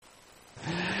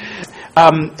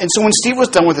And so when Steve was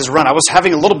done with his run, I was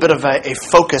having a little bit of a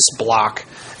focus block.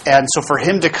 And so for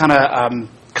him to kind of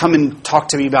come and talk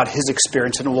to me about his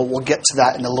experience, and we'll get to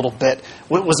that in a little bit,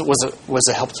 was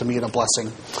a help to me and a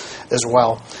blessing as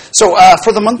well. So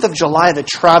for the month of July, the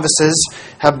Travises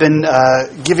have been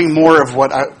giving more of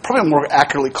what probably more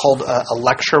accurately called a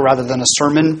lecture rather than a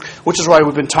sermon, which is why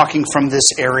we've been talking from this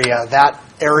area. That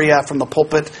area from the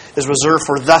pulpit is reserved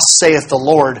for "Thus saith the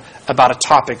Lord" about a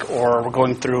topic, or we're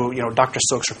going through, Dr.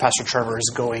 Stokes or Pastor Trevor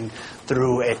is going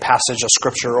through a passage of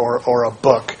Scripture or a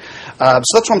book. So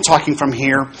that's what I'm talking from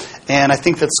here, and I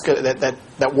think that's good,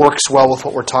 that works well with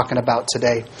what we're talking about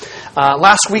today.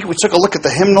 Last week we took a look at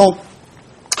the hymnal,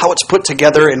 how it's put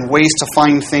together, and ways to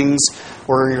find things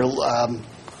where you're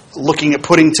looking at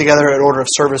putting together an order of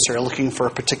service, or you're looking for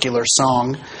a particular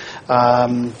song.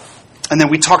 And then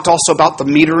we talked also about the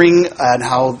metering and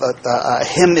how the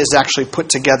hymn is actually put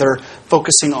together,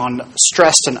 focusing on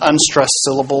stressed and unstressed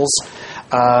syllables.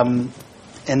 And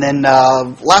then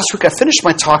last week I finished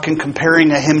my talk in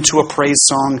comparing a hymn to a praise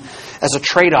song as a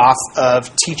trade-off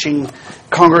of teaching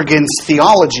congregants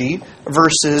theology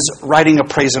versus writing a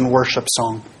praise and worship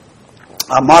song.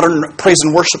 A modern praise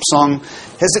and worship song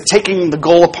has it taking the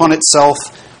goal upon itself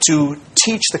to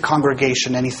teach the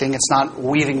congregation anything. It's not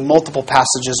weaving multiple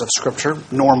passages of Scripture.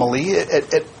 Normally,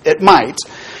 it might.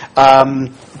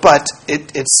 But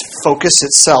its focus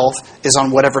itself is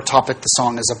on whatever topic the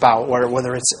song is about,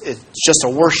 whether it's just a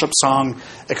worship song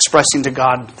expressing to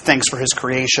God thanks for His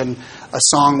creation, a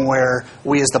song where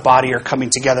we as the body are coming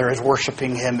together as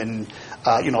worshiping Him, and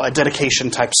a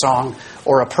dedication type song,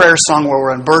 or a prayer song where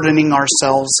we're unburdening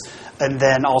ourselves, and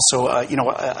then also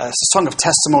a song of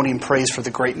testimony and praise for the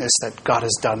greatness that God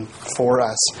has done for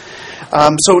us.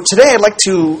 So today I'd like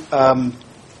to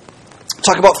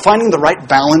talk about finding the right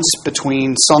balance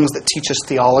between songs that teach us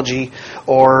theology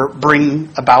or bring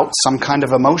about some kind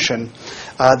of emotion.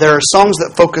 There are songs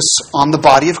that focus on the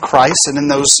body of Christ, and in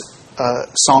those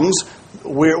songs,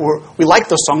 we like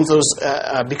those songs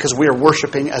because we are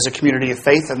worshiping as a community of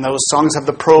faith, and those songs have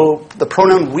the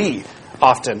pronoun we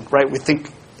often, right? We think,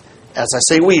 as I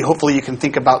say we, hopefully you can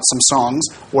think about some songs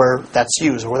where that's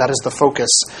used, where that is the focus.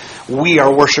 We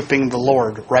are worshiping the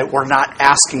Lord, right? We're not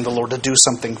asking the Lord to do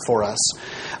something for us.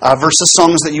 Versus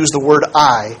songs that use the word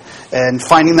I, and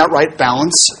finding that right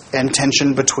balance and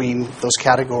tension between those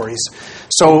categories.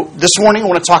 So this morning I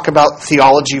want to talk about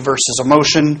theology versus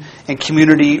emotion, and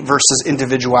community versus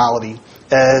individuality.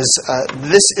 As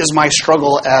this is my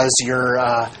struggle as your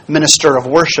minister of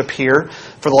worship here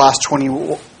for the last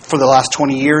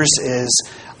 20 years,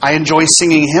 is I enjoy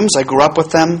singing hymns. I grew up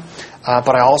with them,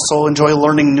 but I also enjoy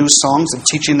learning new songs and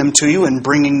teaching them to you and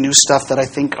bringing new stuff that I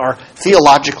think are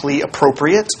theologically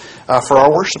appropriate for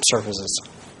our worship services.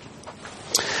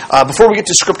 Before we get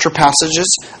to scripture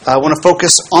passages, I want to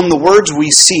focus on the words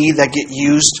we see that get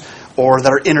used or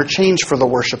that are interchanged for the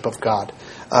worship of God.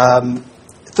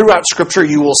 Throughout Scripture,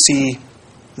 you will see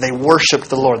they worshiped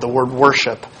the Lord, the word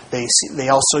worship. They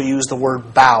also use the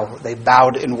word bow. They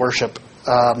bowed in worship,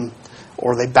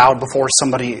 or they bowed before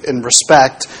somebody in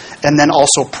respect, and then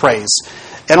also praise.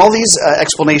 And all these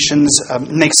explanations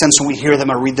make sense when we hear them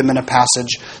or read them in a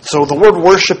passage. So the word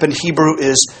worship in Hebrew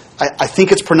is, I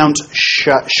think it's pronounced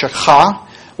shachah,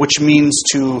 which means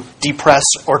to depress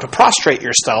or to prostrate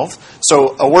yourself.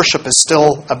 So a worship is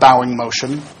still a bowing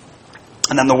motion.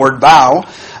 And then the word bow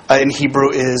in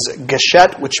Hebrew is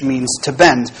geshet, which means to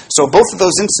bend. So both of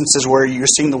those instances where you're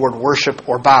seeing the word worship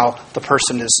or bow, the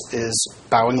person is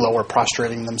bowing low or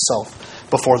prostrating themselves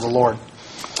before the Lord.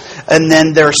 And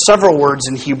then there are several words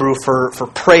in Hebrew for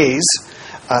praise.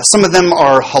 Some of them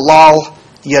are halal,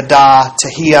 yada,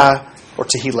 tahiyah, or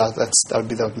tehillah. That would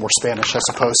be the more Spanish, I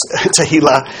suppose.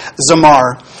 Tehillah,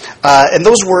 zamar. And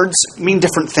those words mean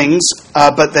different things,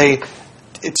 but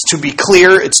it's to be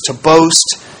clear, it's to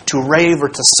boast, to rave or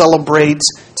to celebrate,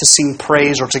 to sing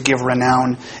praise or to give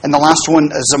renown. And the last one,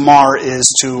 zamar, is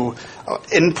to,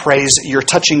 in praise, you're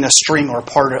touching a string or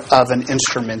part of an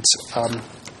instrument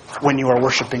when you are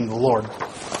worshiping the Lord.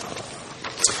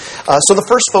 So the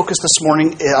first focus this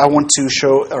morning I want to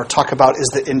show or talk about is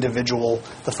the individual,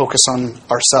 the focus on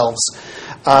ourselves.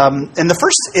 And the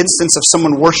first instance of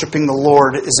someone worshiping the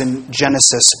Lord is in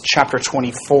Genesis chapter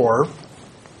 24.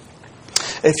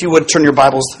 If you would turn your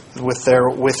Bibles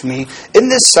with me. In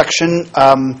this section,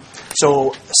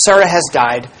 so Sarah has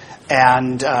died,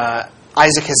 and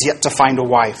Isaac has yet to find a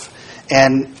wife.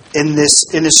 And in this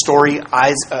story,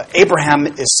 Abraham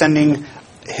is sending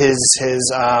his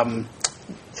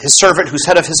servant, who's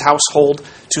head of his household,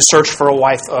 to search for a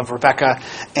wife of Rebekah.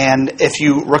 And if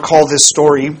you recall this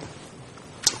story,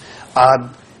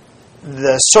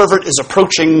 the servant is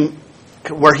approaching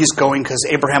where he's going, because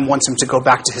Abraham wants him to go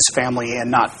back to his family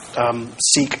and not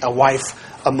seek a wife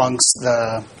amongst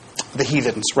the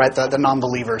heathens, right? The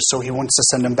non-believers. So he wants to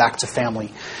send him back to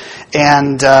family.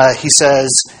 And he says,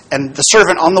 and the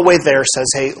servant on the way there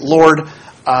says, hey, Lord,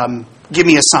 give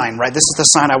me a sign, right? This is the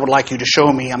sign I would like you to show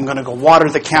me. I'm going to go water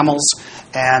the camels,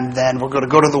 and then we're going to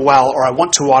go to the well, or I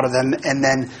want to water them. And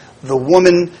then the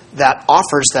woman that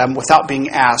offers them without being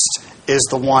asked is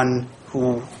the one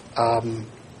who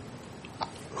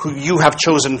you have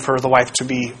chosen for the wife to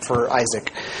be for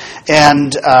Isaac.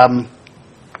 And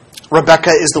Rebecca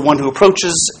is the one who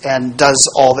approaches and does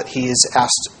all that he is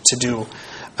asked to do,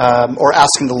 or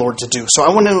asking the Lord to do. So I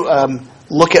want to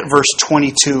look at verse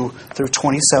 22 through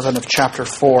 27 of chapter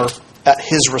 4 at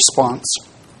his response.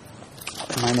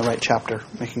 Am I in the right chapter?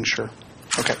 Making sure.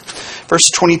 Okay. Verse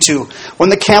 22. When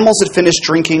the camels had finished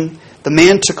drinking, the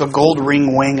man took a gold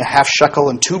ring weighing a half shekel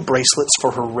and 2 bracelets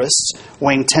for her wrists,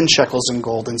 weighing 10 shekels in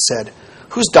gold, and said,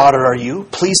 "Whose daughter are you?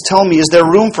 Please tell me, is there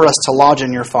room for us to lodge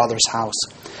in your father's house?"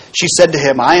 She said to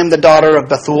him, "I am the daughter of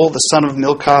Bethuel, the son of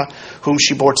Milcah, whom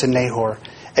she bore to Nahor."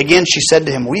 Again she said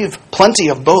to him, "We have plenty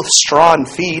of both straw and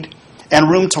feed, and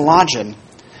room to lodge in."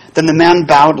 Then the man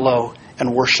bowed low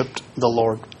and worshipped the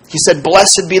Lord. He said,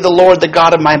 "Blessed be the Lord, the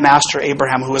God of my master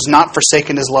Abraham, who has not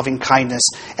forsaken his loving kindness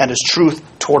and his truth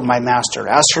toward my master.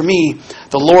 As for me,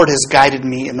 the Lord has guided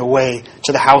me in the way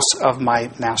to the house of my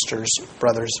master's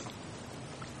brothers."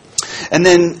 And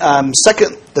then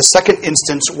the second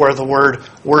instance where the word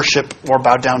worship or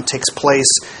bow down takes place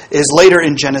is later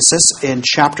in Genesis in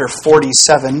chapter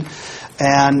 47.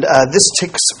 And this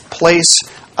takes place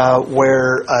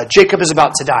where Jacob is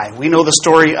about to die. We know the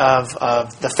story of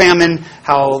the famine,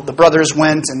 how the brothers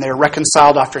went and they're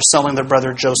reconciled after selling their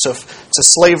brother Joseph to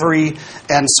slavery.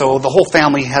 And so the whole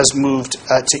family has moved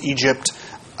to Egypt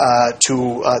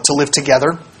to live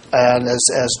together. And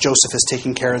as Joseph is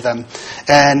taking care of them.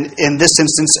 And in this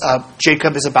instance,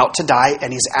 Jacob is about to die,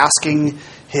 and he's asking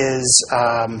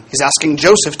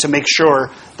Joseph to make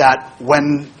sure that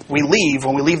when we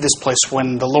leave this place,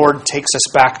 when the Lord takes us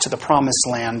back to the promised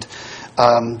land,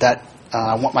 that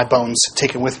I want my bones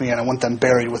taken with me, and I want them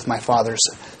buried with my fathers.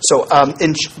 So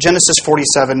in Genesis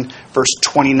 47, verse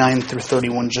 29 through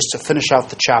 31, just to finish out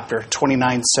the chapter,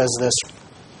 29 says this.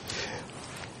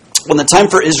 When the time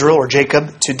for Israel, or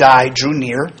Jacob, to die drew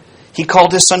near, he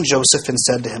called his son Joseph and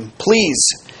said to him, "Please,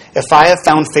 if I have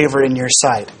found favor in your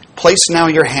sight, place now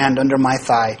your hand under my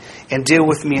thigh and deal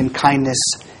with me in kindness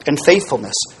and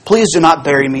faithfulness. Please do not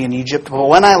bury me in Egypt, but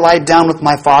when I lie down with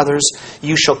my fathers,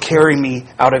 you shall carry me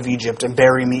out of Egypt and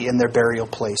bury me in their burial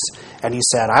place." And he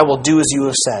said, "I will do as you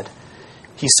have said."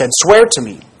 He said, "Swear to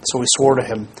me." So he swore to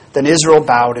him. Then Israel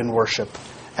bowed in worship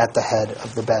at the head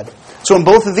of the bed. So in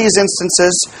both of these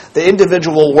instances, the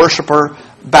individual worshiper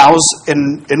bows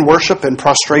in worship and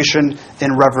prostration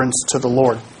in reverence to the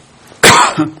Lord.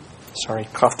 Sorry,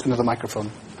 coughed into the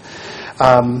microphone.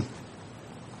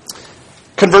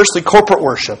 Conversely, corporate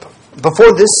worship.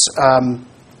 Before this,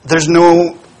 there's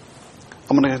no...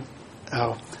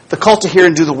 The call to hear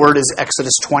and do the word is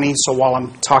Exodus 20. So while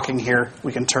I'm talking here,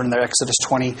 we can turn there, Exodus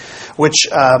 20, which...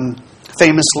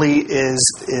 famously is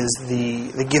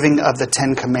the giving of the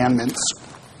 10 Commandments,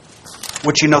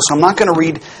 which you know. So I'm not going to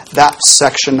read that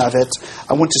section of it.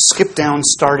 I want to skip down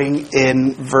starting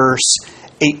in verse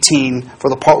 18 for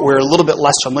the part we're a little bit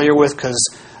less familiar with, because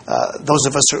those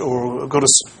of us who go to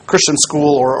Christian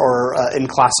school or in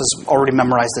classes already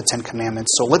memorized the 10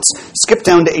 Commandments. So let's skip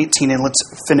down to 18 and let's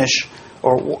finish,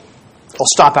 or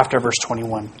I'll stop after verse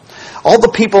 21. All the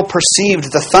people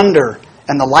perceived the thunder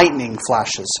and the lightning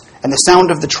flashes, and the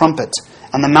sound of the trumpet,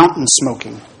 and the mountain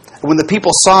smoking. And when the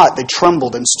people saw it, they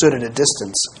trembled and stood at a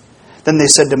distance. Then they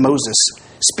said to Moses,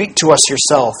 "Speak to us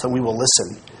yourself, and we will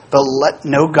listen. But let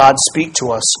no God speak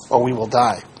to us, or we will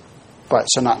die." But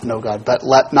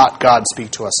let not God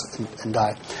speak to us and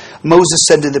die. Moses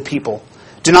said to the people,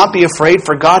 "Do not be afraid,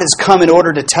 for God has come in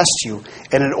order to test you,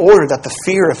 and in order that the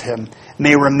fear of him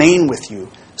may remain with you,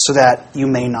 so that you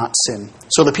may not sin."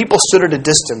 So the people stood at a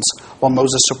distance while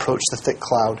Moses approached the thick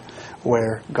cloud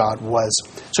where God was.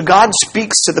 So God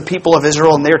speaks to the people of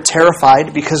Israel, and they're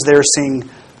terrified because they're seeing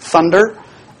thunder,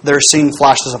 they're seeing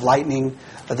flashes of lightning,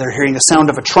 they're hearing the sound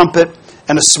of a trumpet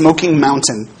and a smoking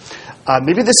mountain.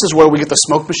 Maybe this is where we get the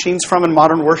smoke machines from in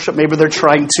modern worship. Maybe they're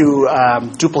trying to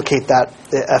duplicate that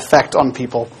effect on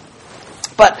people.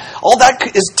 But all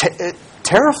that is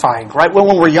terrifying, right?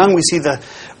 When we're young, we see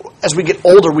as we get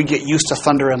older, we get used to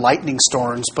thunder and lightning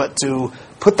storms, but to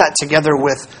put that together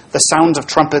with the sounds of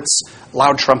trumpets,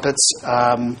 loud trumpets,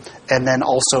 and then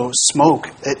also smoke,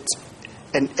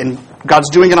 and God's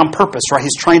doing it on purpose, right?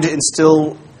 He's trying to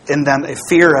instill in them a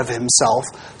fear of himself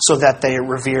so that they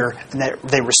revere and that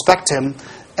they respect him,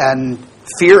 and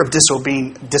fear of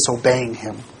disobeying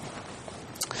him.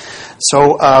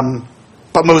 So,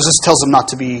 but Moses tells them not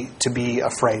to be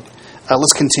afraid.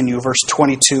 Let's continue, verse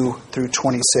 22 through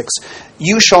 26.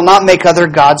 You shall not make other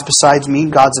gods besides me,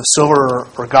 gods of silver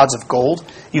or gods of gold.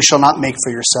 You shall not make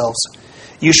for yourselves.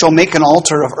 You shall make an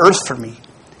altar of earth for me,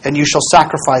 and you shall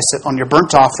sacrifice it on your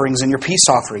burnt offerings and your peace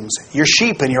offerings, your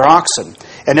sheep and your oxen,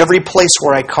 and every place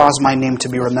where I cause my name to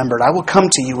be remembered. I will come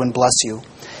to you and bless you.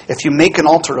 If you make an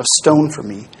altar of stone for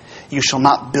me, you shall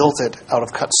not build it out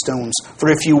of cut stones. For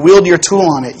if you wield your tool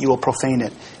on it, you will profane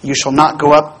it. You shall not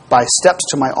go up by steps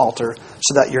to my altar,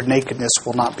 so that your nakedness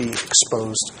will not be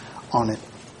exposed on it.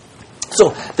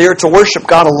 So they are to worship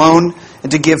God alone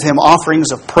and to give him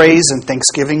offerings of praise and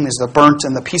thanksgiving, as the burnt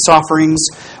and the peace offerings,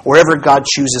 wherever God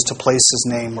chooses to place his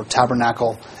name, or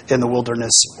tabernacle in the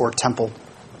wilderness or temple.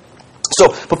 So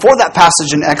before that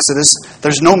passage in Exodus,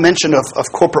 there's no mention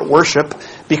of corporate worship,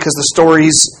 because the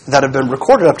stories that have been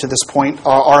recorded up to this point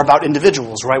are about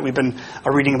individuals, right? We've been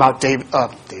reading about David.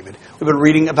 We've been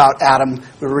reading about Adam.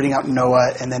 We've been reading about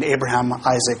Noah, and then Abraham,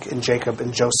 Isaac, and Jacob,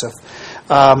 and Joseph.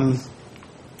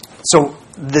 So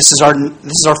this is our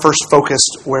first focus,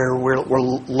 where we're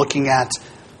looking at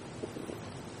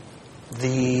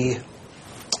the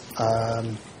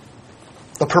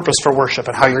purpose for worship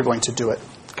and how you're going to do it.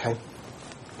 Okay.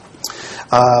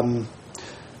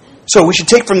 So we should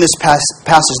take from this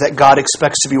passage that God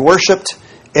expects to be worshipped,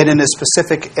 and in a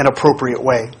specific and appropriate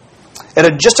way.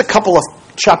 And just a couple of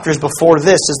chapters before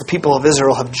this, as the people of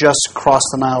Israel have just crossed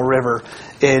the Nile River,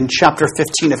 in chapter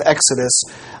 15 of Exodus,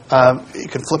 you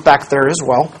can flip back there as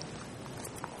well.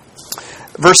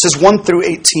 Verses 1 through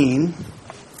 18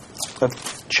 of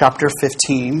chapter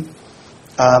 15.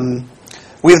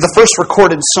 We have the first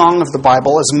recorded song of the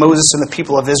Bible as Moses and the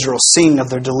people of Israel sing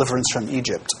of their deliverance from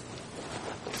Egypt.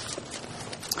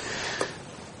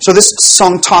 So this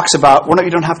song talks about. We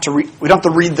don't have to read.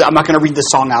 I'm not going to read the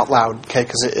song out loud, okay?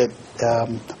 Because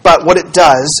but what it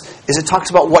does is it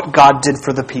talks about what God did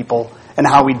for the people and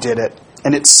how He did it,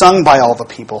 and it's sung by all the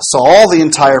people. So all the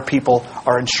entire people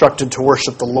are instructed to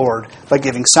worship the Lord by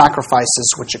giving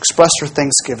sacrifices which express their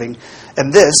thanksgiving.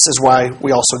 And this is why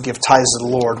we also give tithes to the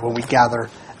Lord when we gather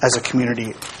as a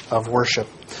community of worship.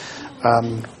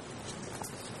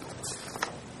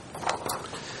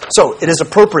 So it is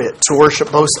appropriate to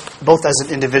worship both as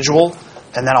an individual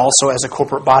and then also as a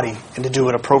corporate body, and to do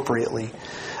it appropriately.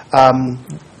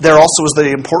 There also is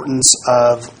the importance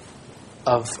of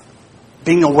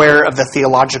being aware of the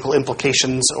theological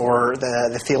implications, or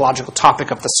the theological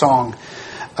topic of the song.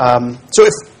 So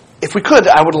if we could,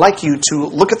 I would like you to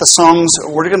look at the songs.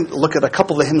 We're going to look at a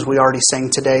couple of the hymns we already sang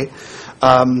today.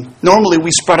 Normally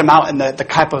we spread them out in the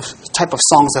type of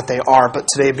songs that they are, but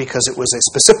today, because it was a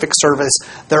specific service,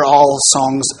 they're all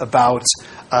songs about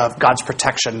God's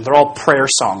protection. They're all prayer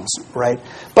songs, right?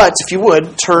 But if you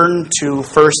would, turn to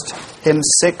first hymn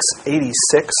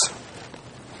 686.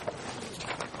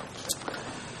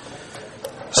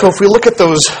 So if we look at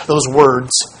those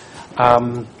words,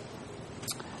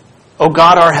 O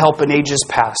God, our help in ages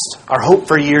past, our hope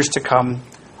for years to come,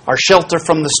 our shelter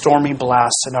from the stormy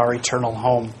blast, and our eternal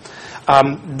home.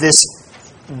 The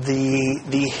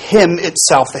hymn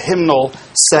itself, the hymnal,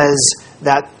 says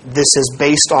that this is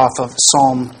based off of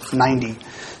Psalm 90.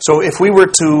 So if we were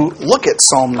to look at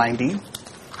Psalm 90,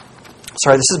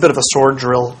 sorry, this is a bit of a sword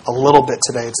drill a little bit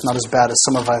today. It's not as bad as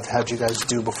some of I've had you guys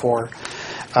do before.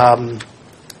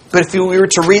 But if we were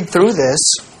to read through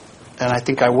this, and I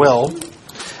think I will,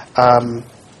 I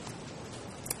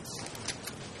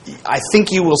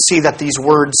think you will see that these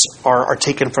words are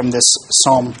taken from this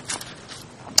psalm.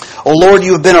 O Lord,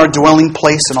 you have been our dwelling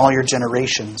place in all your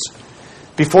generations.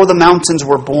 Before the mountains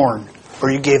were born,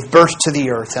 or you gave birth to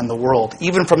the earth and the world,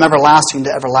 even from everlasting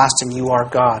to everlasting you are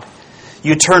God.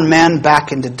 You turn man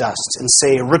back into dust and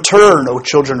say, Return, O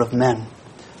children of men.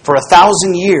 For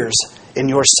 1,000 years in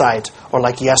your sight, or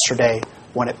like yesterday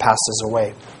when it passes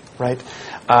away. Right?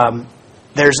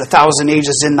 There's 1,000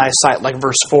 ages in thy sight, like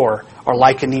verse 4, or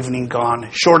like an evening gone,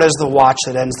 short as the watch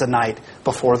that ends the night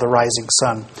before the rising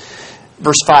sun.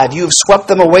 Verse 5, you have swept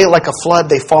them away like a flood.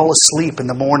 They fall asleep. In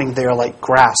the morning they are like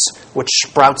grass, which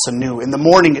sprouts anew. In the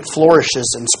morning it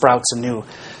flourishes and sprouts anew.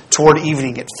 Toward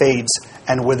evening it fades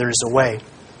and withers away.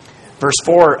 Verse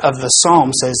 4 of the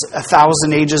psalm says,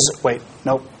 1,000 ages... Wait,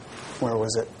 nope. Where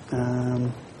was it?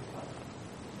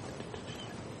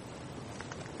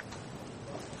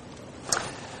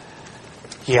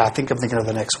 Yeah, I think I'm thinking of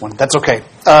the next one. That's okay.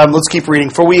 Let's keep reading.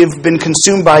 For we have been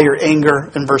consumed by your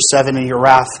anger, in verse 7, and your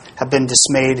wrath have been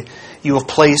dismayed. You have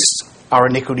placed our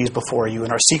iniquities before you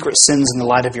and our secret sins in the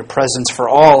light of your presence, for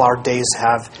all our days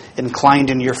have inclined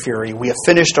in your fury. We have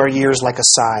finished our years like a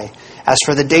sigh. As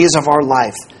for the days of our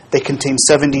life, they contain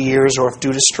 70 years, or if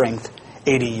due to strength,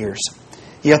 80 years.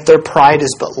 Yet their pride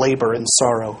is but labor and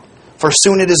sorrow. For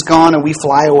soon it is gone and we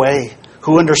fly away.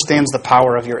 Who understands the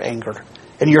power of your anger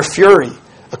and your fury,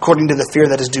 according to the fear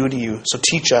that is due to you? So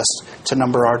teach us to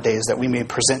number our days, that we may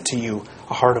present to you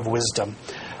a heart of wisdom.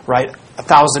 Right?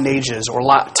 1,000 ages, or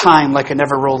time like a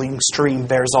never-rolling stream,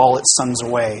 bears all its sons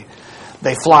away.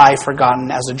 They fly,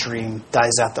 forgotten as a dream,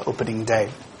 dies at the opening day.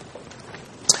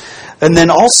 And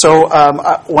then also,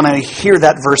 when I hear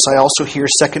that verse, I also hear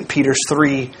 2 Peter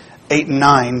 3, 8 and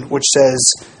 9, which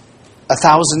says,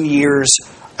 1,000 years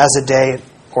as a day,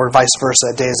 or vice versa,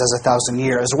 a day is as 1,000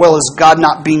 years, as well as God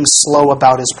not being slow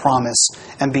about his promise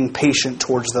and being patient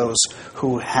towards those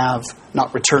who have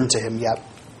not returned to him yet.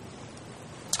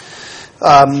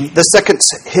 The second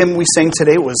hymn we sang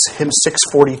today was hymn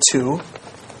 642,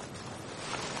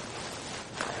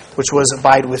 which was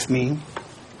Abide With Me.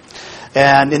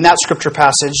 And in that scripture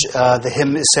passage, the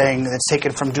hymn is saying, it's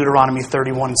taken from Deuteronomy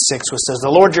 31:6, which says, the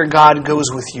Lord your God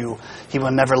goes with you. He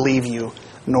will never leave you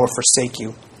nor forsake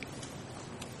you.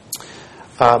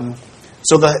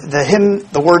 So the hymn,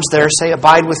 the words there say,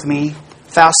 abide with me,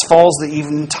 fast falls the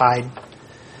evening tide.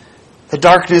 The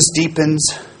darkness deepens,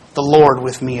 the Lord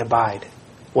with me abide.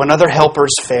 When other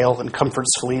helpers fail and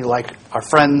comforts flee, like our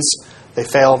friends, they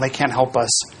fail, they can't help us.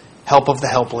 Help of the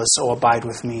helpless, oh abide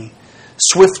with me.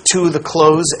 Swift to the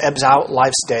close ebbs out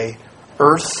life's day.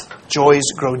 Earth joys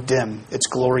grow dim, its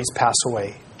glories pass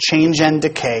away. Change and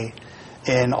decay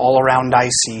in all around I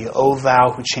see. O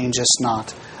thou who changest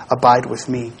not, abide with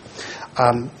me.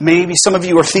 Maybe some of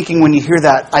you are thinking when you hear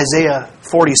that Isaiah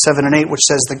 47 and 8, which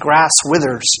says, the grass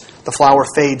withers, the flower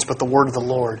fades, but the word of the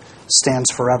Lord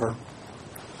stands forever.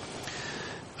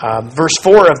 Verse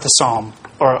 4 of the psalm,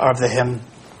 or of the hymn,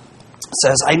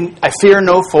 says, I fear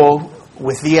no foe,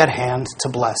 with thee at hand to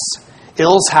bless.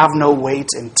 Ills have no weight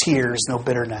and tears no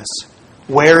bitterness.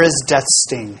 Where is death's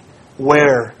sting?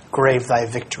 Where, grave, thy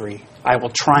victory? I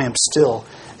will triumph still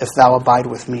if thou abide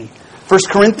with me. 1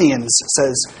 Corinthians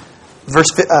says,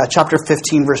 chapter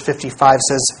 15, verse 55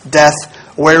 says, death,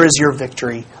 where is your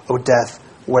victory? O death,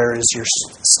 where is your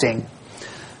sting?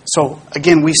 So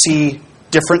again, we see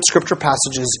different scripture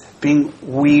passages being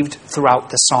weaved throughout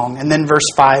the song. And then verse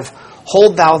 5,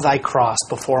 hold thou thy cross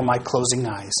before my closing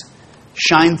eyes.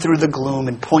 Shine through the gloom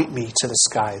and point me to the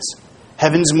skies.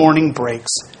 Heaven's morning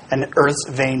breaks and earth's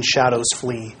vain shadows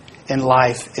flee. In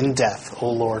life, in death, O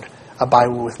Lord, abide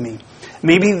with me.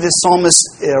 Maybe the psalmist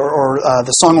or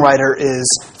the songwriter is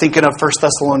thinking of 1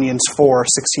 Thessalonians 4,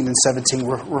 16 and 17,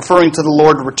 referring to the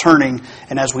Lord returning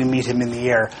and as we meet him in the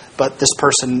air. But this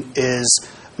person is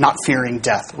not fearing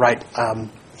death, right?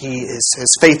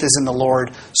 His faith is in the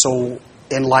Lord, so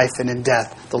in life and in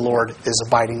death, the Lord is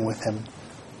abiding with him.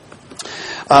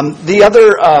 The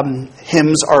other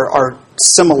hymns are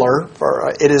similar.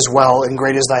 It is well, and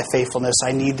great is thy faithfulness.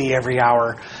 I need thee every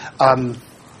hour.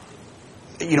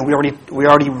 We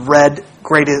already read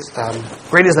great is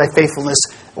thy faithfulness.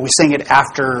 We sang it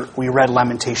after we read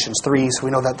Lamentations 3, so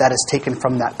we know that is taken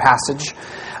from that passage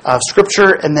of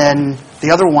Scripture. And then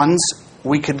the other ones,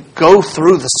 we could go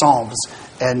through the Psalms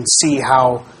and see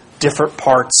how different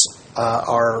parts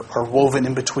are woven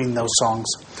in between those songs.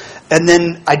 And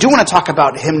then I do want to talk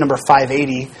about hymn number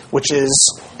 580, which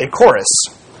is a chorus.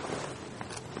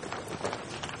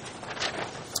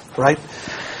 Right?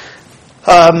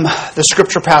 The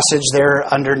scripture passage there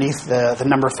underneath the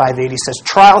number 580 says,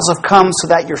 trials have come so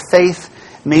that your faith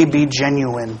may be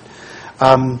genuine.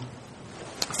 1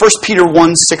 Peter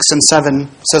 1, 6 and 7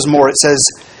 says more. It says,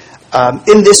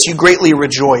 in this you greatly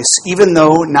rejoice, even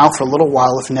though now for a little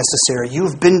while, if necessary, you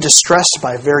have been distressed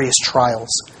by various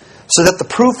trials, so that the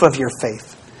proof of your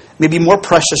faith may be more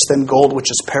precious than gold which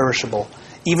is perishable,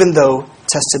 even though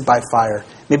tested by fire,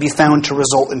 may be found to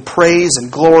result in praise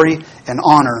and glory and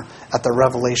honor at the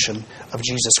revelation of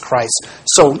Jesus Christ.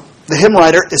 So the hymn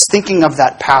writer is thinking of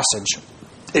that passage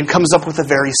and comes up with a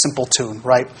very simple tune,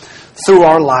 right? Through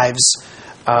our lives,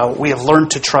 we have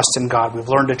learned to trust in God. We've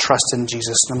learned to trust in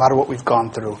Jesus. No matter what we've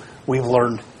gone through, we've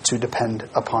learned to depend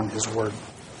upon his word.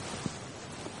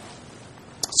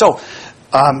 So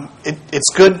it's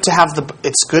good to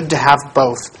have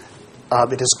both.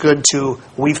 It is good to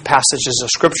weave passages of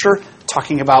Scripture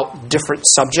talking about different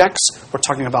subjects. We're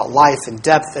talking about life and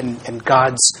depth and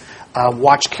God's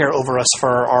watch care over us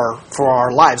for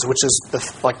our lives, which is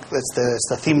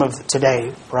the theme of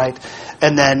today, right?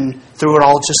 And then through it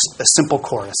all, just a simple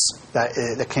chorus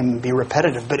that can be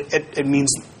repetitive, but it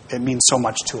means so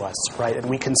much to us, right? And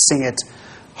we can sing it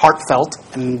heartfelt,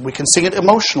 and we can sing it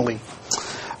emotionally.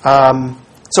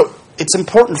 So it's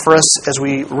important for us as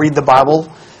we read the Bible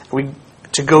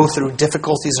to go through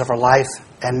difficulties of our life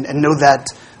and know that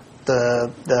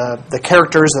the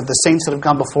characters of the saints that have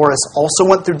gone before us also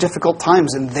went through difficult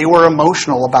times, and they were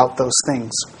emotional about those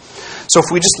things. So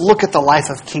if we just look at the life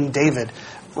of King David,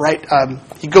 right,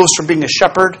 he goes from being a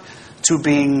shepherd to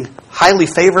being highly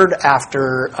favored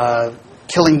after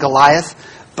killing Goliath,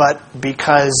 but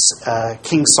because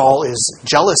King Saul is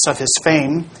jealous of his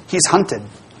fame, he's hunted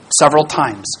several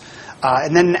times.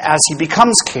 And then as he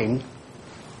becomes king,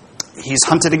 he's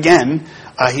hunted again.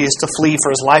 He is to flee for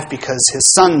his life because his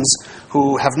sons,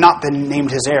 who have not been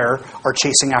named his heir, are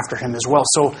chasing after him as well.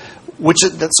 So this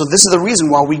is the reason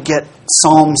why we get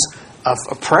psalms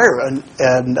of prayer and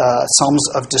psalms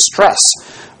of distress,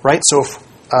 right? So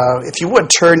if you would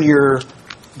turn your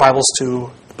Bibles to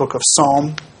the book of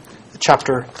Psalm,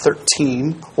 chapter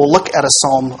 13, we'll look at a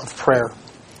psalm of prayer.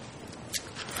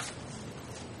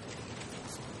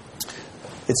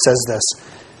 It says this: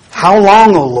 "How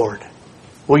long, O Lord,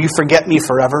 will you forget me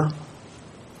forever?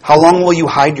 How long will you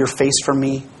hide your face from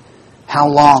me? How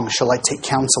long shall I take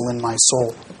counsel in my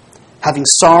soul, having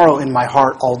sorrow in my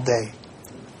heart all day?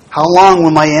 How long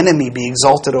will my enemy be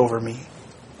exalted over me?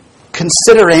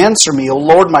 Consider, answer me, O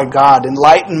Lord my God,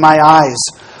 enlighten my eyes,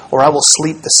 or I will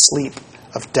sleep the sleep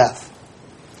of death.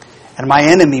 And my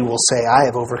enemy will say, I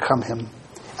have overcome him,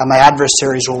 and my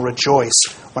adversaries will rejoice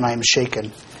when I am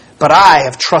shaken. But I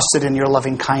have trusted in your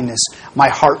loving kindness. My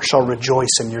heart shall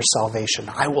rejoice in your salvation.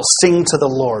 I will sing to the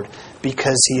Lord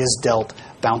because he has dealt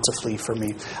bountifully for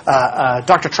me."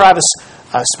 Dr. Travis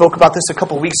spoke about this a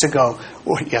couple weeks ago.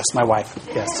 Oh, yes, my wife.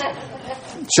 Yes.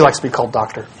 She likes to be called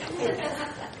doctor.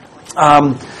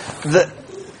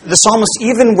 The psalmist,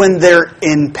 even when they're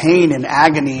in pain and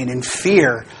agony and in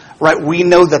fear, right, we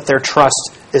know that their trust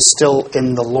is still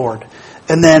in the Lord.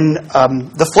 And then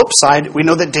the flip side, we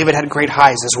know that David had great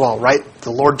highs as well, right?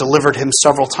 The Lord delivered him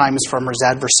several times from his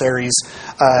adversaries.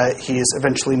 He is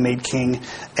eventually made king.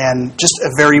 And just a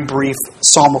very brief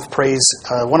psalm of praise.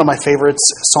 One of my favorites,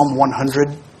 Psalm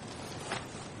 100.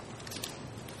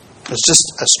 It's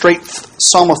just a straight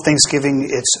psalm of thanksgiving.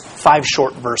 It's 5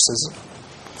 short verses.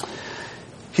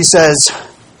 He says,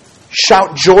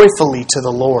 "Shout joyfully to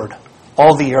the Lord,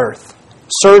 all the earth.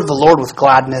 Serve the Lord with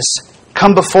gladness.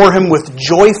 Come before him with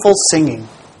joyful singing.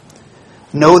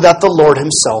 Know that the Lord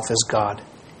himself is God.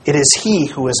 It is he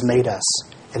who has made us,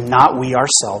 and not we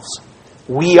ourselves.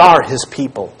 We are his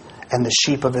people, and the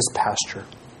sheep of his pasture.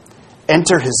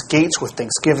 Enter his gates with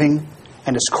thanksgiving,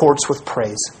 and his courts with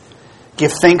praise.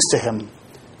 Give thanks to him.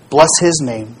 Bless his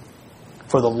name,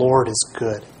 for the Lord is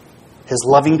good. His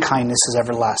loving kindness is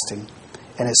everlasting,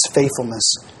 and his faithfulness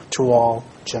to all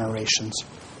generations."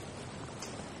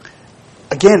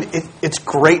 Again, it's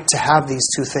great to have these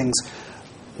two things.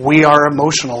 We are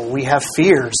emotional. We have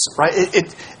fears, right?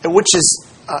 Which is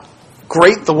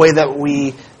great the way that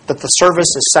the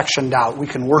service is sectioned out. We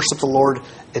can worship the Lord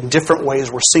in different ways.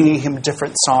 We're singing him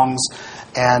different songs,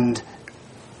 and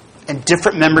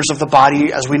different members of the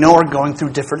body, as we know, are going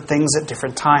through different things at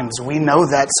different times. We know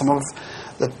that some of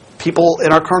the people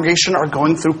in our congregation are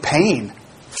going through pain,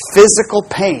 physical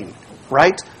pain,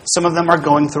 right? Some of them are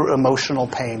going through emotional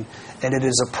pain, and it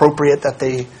is appropriate that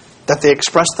they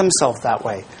express themselves that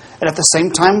way. And at the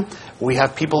same time, we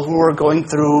have people who are going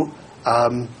through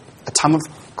a time of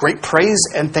great praise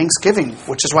and thanksgiving,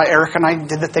 which is why Eric and I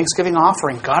did the Thanksgiving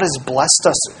offering. God has blessed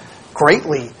us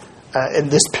greatly in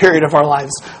this period of our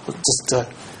lives, just to,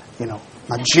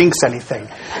 not jinx anything.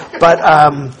 But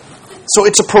so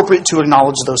it's appropriate to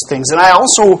acknowledge those things. And I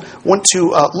also want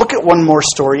to look at one more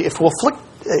story. If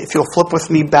you'll flip with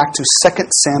me back to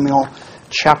 2 Samuel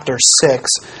chapter 6,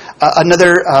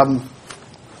 another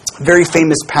very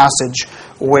famous passage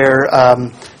where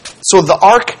so the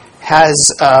ark has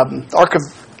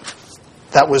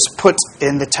that was put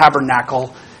in the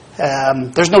tabernacle.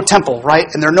 There's no temple, right?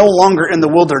 And they're no longer in the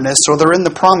wilderness, so they're in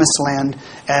the promised land,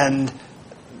 and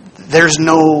there's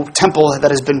no temple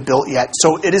that has been built yet.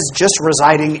 So it is just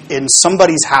residing in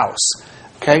somebody's house,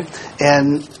 okay?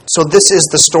 And so this is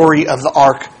the story of the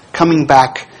ark coming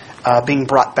back, being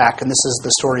brought back, and this is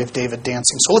the story of David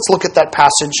dancing. So let's look at that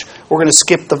passage. We're going to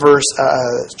skip the verse,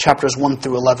 chapters 1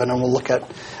 through 11, and we'll look at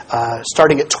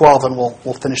starting at 12, and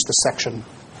we'll finish the section.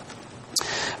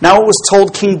 Now it was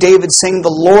told King David, saying, "The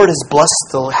Lord has blessed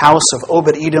the house of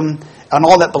Obed-Edom and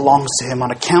all that belongs to him on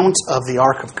account of the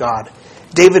ark of God."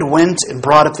 David went and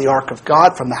brought up the ark of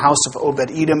God from the house of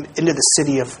Obed-Edom into the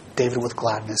city of David with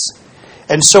gladness.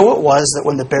 And so it was that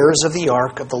when the bearers of the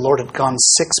ark of the Lord had gone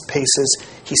 6 paces,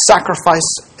 he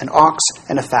sacrificed an ox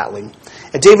and a fatling.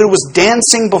 And David was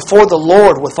dancing before the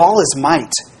Lord with all his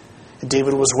might. And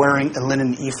David was wearing a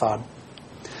linen ephod.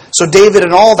 So David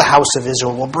and all the house of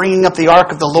Israel were bringing up the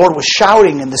ark of the Lord with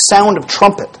shouting and the sound of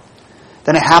trumpet.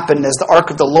 Then it happened as the ark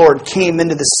of the Lord came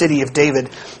into the city of David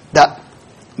that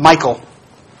Michal,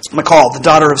 the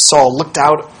daughter of Saul, looked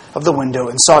out of the window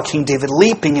and saw King David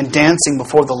leaping and dancing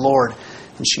before the Lord,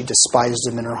 and she despised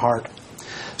him in her heart.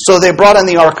 So they brought in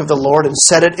the ark of the Lord and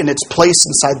set it in its place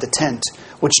inside the tent,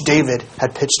 which David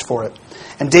had pitched for it.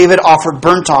 And David offered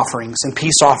burnt offerings and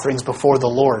peace offerings before the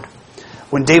Lord.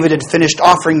 When David had finished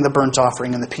offering the burnt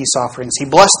offering and the peace offerings, he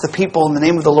blessed the people in the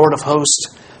name of the Lord of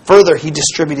hosts. Further, he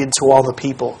distributed to all the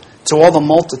people, to all the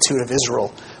multitude of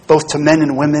Israel, both to men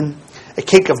and women, a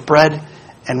cake of bread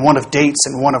and one of dates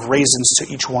and one of raisins to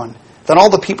each one. Then all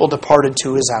the people departed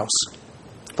to his house.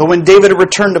 But when David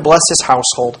returned to bless his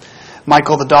household,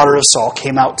 Michal, the daughter of Saul,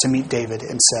 came out to meet David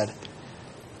and said,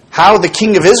 "How the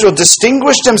king of Israel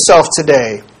distinguished himself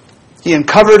today! He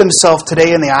uncovered himself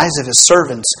today in the eyes of his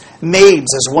servants,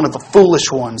 maids as one of the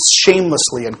foolish ones,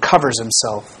 shamelessly uncovers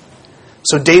himself."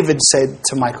 So David said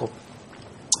to Michal,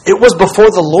 "It was before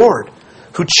the Lord,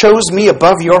 who chose me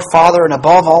above your father and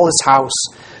above all his house,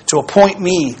 to appoint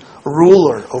me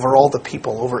ruler over all the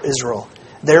people, over Israel.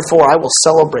 Therefore I will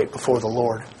celebrate before the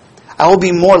Lord. I will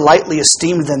be more lightly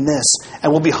esteemed than this,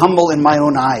 and will be humble in my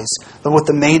own eyes, than with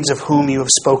the maids of whom you have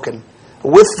spoken.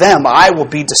 With them I will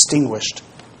be distinguished."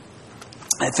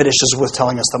 And it finishes with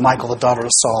telling us that Michal, the daughter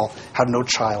of Saul, had no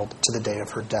child to the day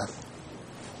of her death.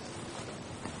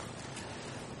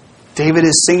 David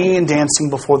is singing and dancing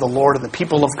before the Lord, and the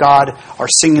people of God are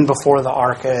singing before the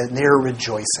ark, and they're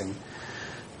rejoicing.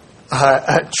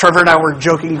 Trevor and I were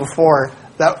joking before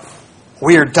that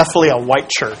we are definitely a white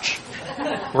church,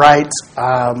 right?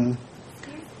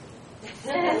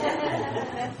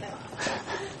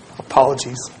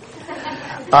 Apologies.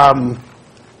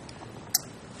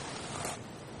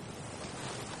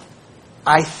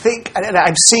 I think, and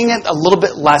I'm seeing it a little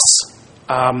bit less.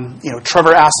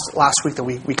 Trevor asked last week that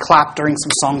we clap during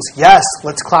some songs. Yes,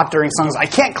 let's clap during songs. I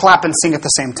can't clap and sing at the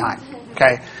same time,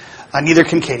 okay? Neither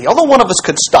can Katie. Although one of us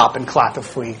could stop and clap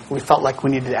if we felt like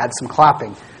we needed to add some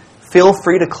clapping. Feel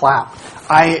free to clap.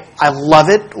 I love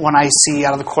it when I see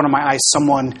out of the corner of my eye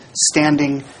someone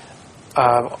standing.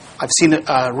 I've seen it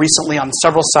recently on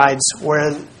several sides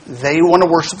where they want to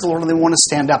worship the Lord and they want to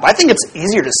stand up. I think it's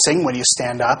easier to sing when you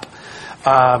stand up,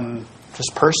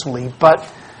 just personally. But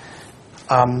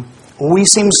we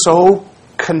seem so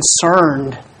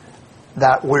concerned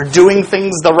that we're doing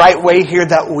things the right way here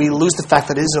that we lose the fact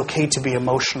that it is okay to be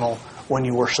emotional when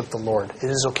you worship the Lord. It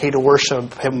is okay to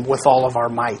worship Him with all of our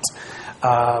might.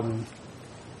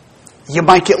 You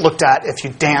might get looked at if you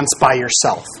dance by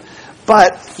yourself.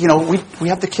 But, we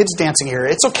have the kids dancing here.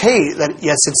 It's okay that,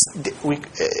 yes,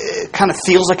 it kind of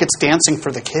feels like it's dancing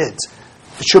for the kids.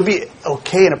 It should be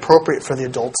okay and appropriate for the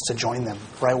adults to join them,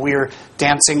 right? We are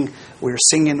dancing, we are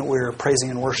singing, we are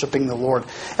praising and worshiping the Lord.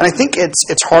 And I think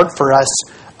it's hard for us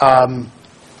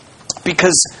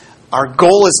because our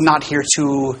goal is not here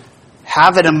to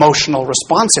have an emotional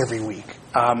response every week.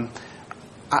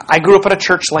 I grew up at a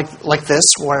church like this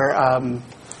where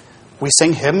we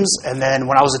sang hymns, and then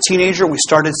when I was a teenager, we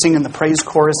started singing the praise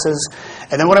choruses.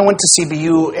 And then when I went to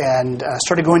CBU and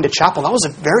started going to chapel, that was a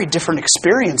very different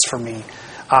experience for me.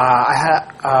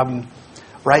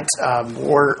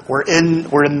 We're in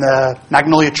the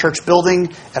Magnolia Church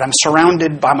building, and I'm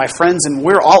surrounded by my friends, and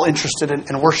we're all interested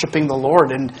in worshiping the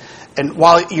Lord. And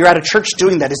while you're at a church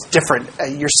doing that, it's different.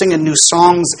 You're singing new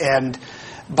songs, and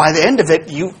by the end of it,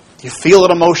 you feel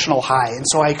an emotional high. And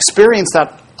so I experienced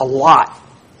that a lot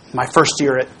my first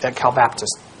year at Cal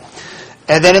Baptist.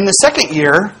 And then in the second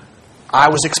year, I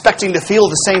was expecting to feel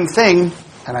the same thing,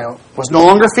 and I was no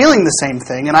longer feeling the same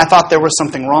thing, and I thought there was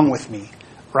something wrong with me,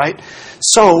 right?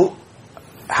 So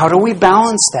how do we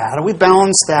balance that? How do we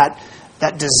balance that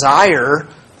desire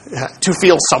to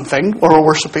feel something or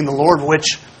worshiping the Lord,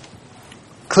 which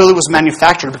clearly was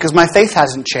manufactured because my faith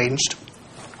hasn't changed,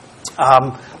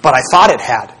 but I thought it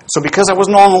had. So because I was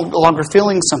no longer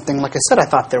feeling something, like I said, I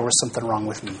thought there was something wrong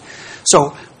with me.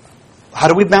 So how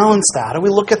do we balance that? How do we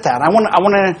look at that?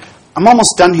 I'm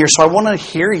almost done here, so I want to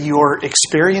hear your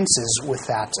experiences with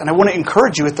that. And I want to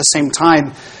encourage you at the same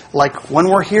time, like when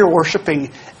we're here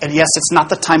worshiping, and yes, it's not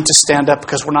the time to stand up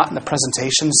because we're not in the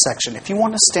presentation section. If you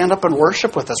want to stand up and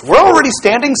worship with us, we're already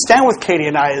standing. Stand with Katie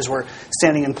and I as we're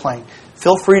standing and playing.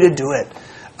 Feel free to do it.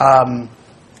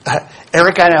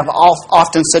 Eric and I have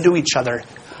often said to each other,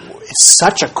 it's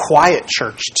such a quiet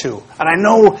church, too. And I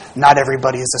know not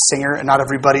everybody is a singer, and not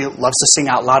everybody loves to sing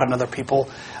out loud on other people.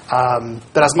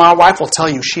 But as my wife will tell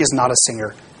you, she is not a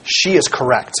singer. she is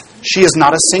correct. She is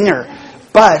not a singer,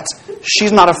 but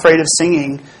she's not afraid of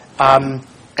singing.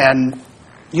 And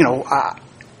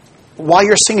while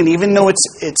you're singing, even though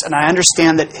it's, and I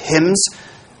understand that hymns,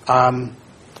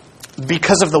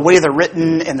 because of the way they're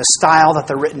written and the style that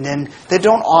they're written in, they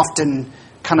don't often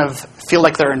kind of feel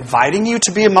like they're inviting you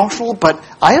to be emotional. But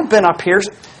I have been up here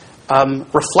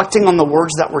reflecting on the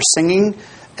words that we're singing,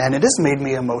 and it has made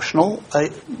me emotional.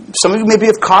 Some of you maybe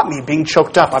have caught me being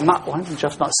choked up. Why am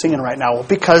Jeff's not singing right now? Well,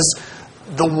 because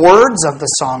the words of the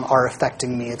song are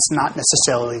affecting me. It's not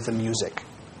necessarily the music.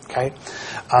 Okay?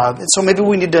 And so maybe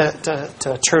we need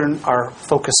to turn our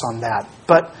focus on that.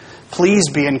 But please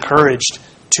be encouraged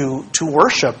to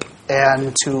worship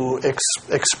and to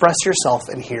express yourself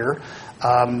in here.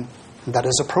 That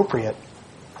is appropriate.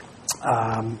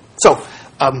 I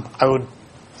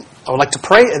would like to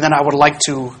pray, and then I would like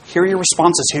to hear your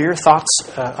responses, hear your thoughts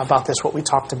about this, what we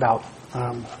talked about.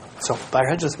 So bow your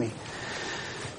heads with me.